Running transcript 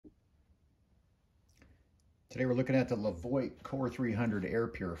Today we're looking at the Levoit Core 300 air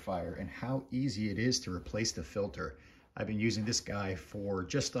purifier and how easy it is to replace the filter. I've been using this guy for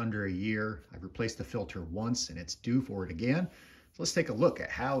just under a year. I've replaced the filter once and it's due for it again. So let's take a look at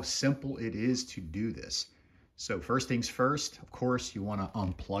how simple it is to do this. So first things first, of course, you want to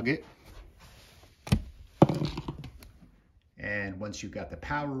unplug it. And once you've got the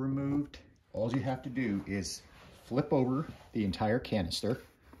power removed, all you have to do is flip over the entire canister.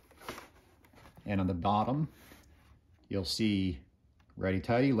 And on the bottom, you'll see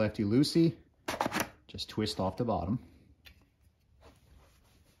righty-tighty, lefty-loosey. Just twist off the bottom.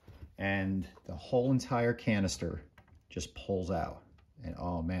 And the whole entire canister just pulls out. And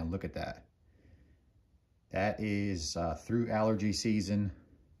oh man, look at that. That is through allergy season.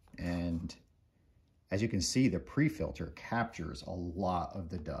 And as you can see, the pre-filter captures a lot of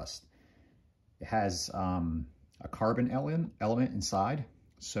the dust. It has a carbon element inside.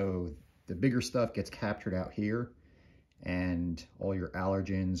 So the bigger stuff gets captured out here, and all your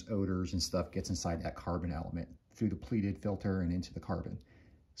allergens, odors, and stuff gets inside that carbon element through the pleated filter and into the carbon.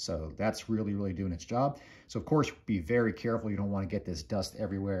 So that's really doing its job. So of course, be very careful. You don't want to get this dust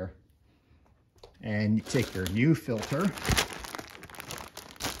everywhere. And you take your new filter.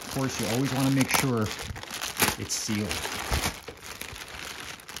 Of course, you always want to make sure it's sealed.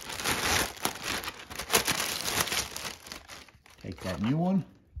 Take that new one.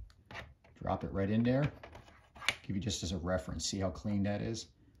 Drop it right in there. Give you just as a reference. See how clean that is?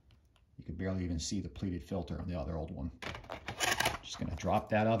 You could barely even see the pleated filter on the other old one. Just gonna drop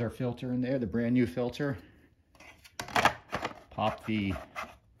that other filter in there, the brand new filter. Pop the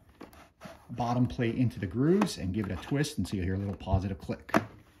bottom plate into the grooves and give it a twist, and so you'll hear a little positive click.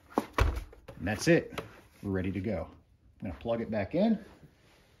 And that's it. We're ready to go. I'm gonna plug it back in.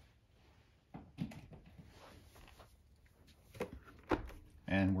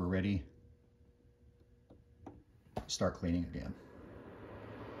 And we're ready to start cleaning again.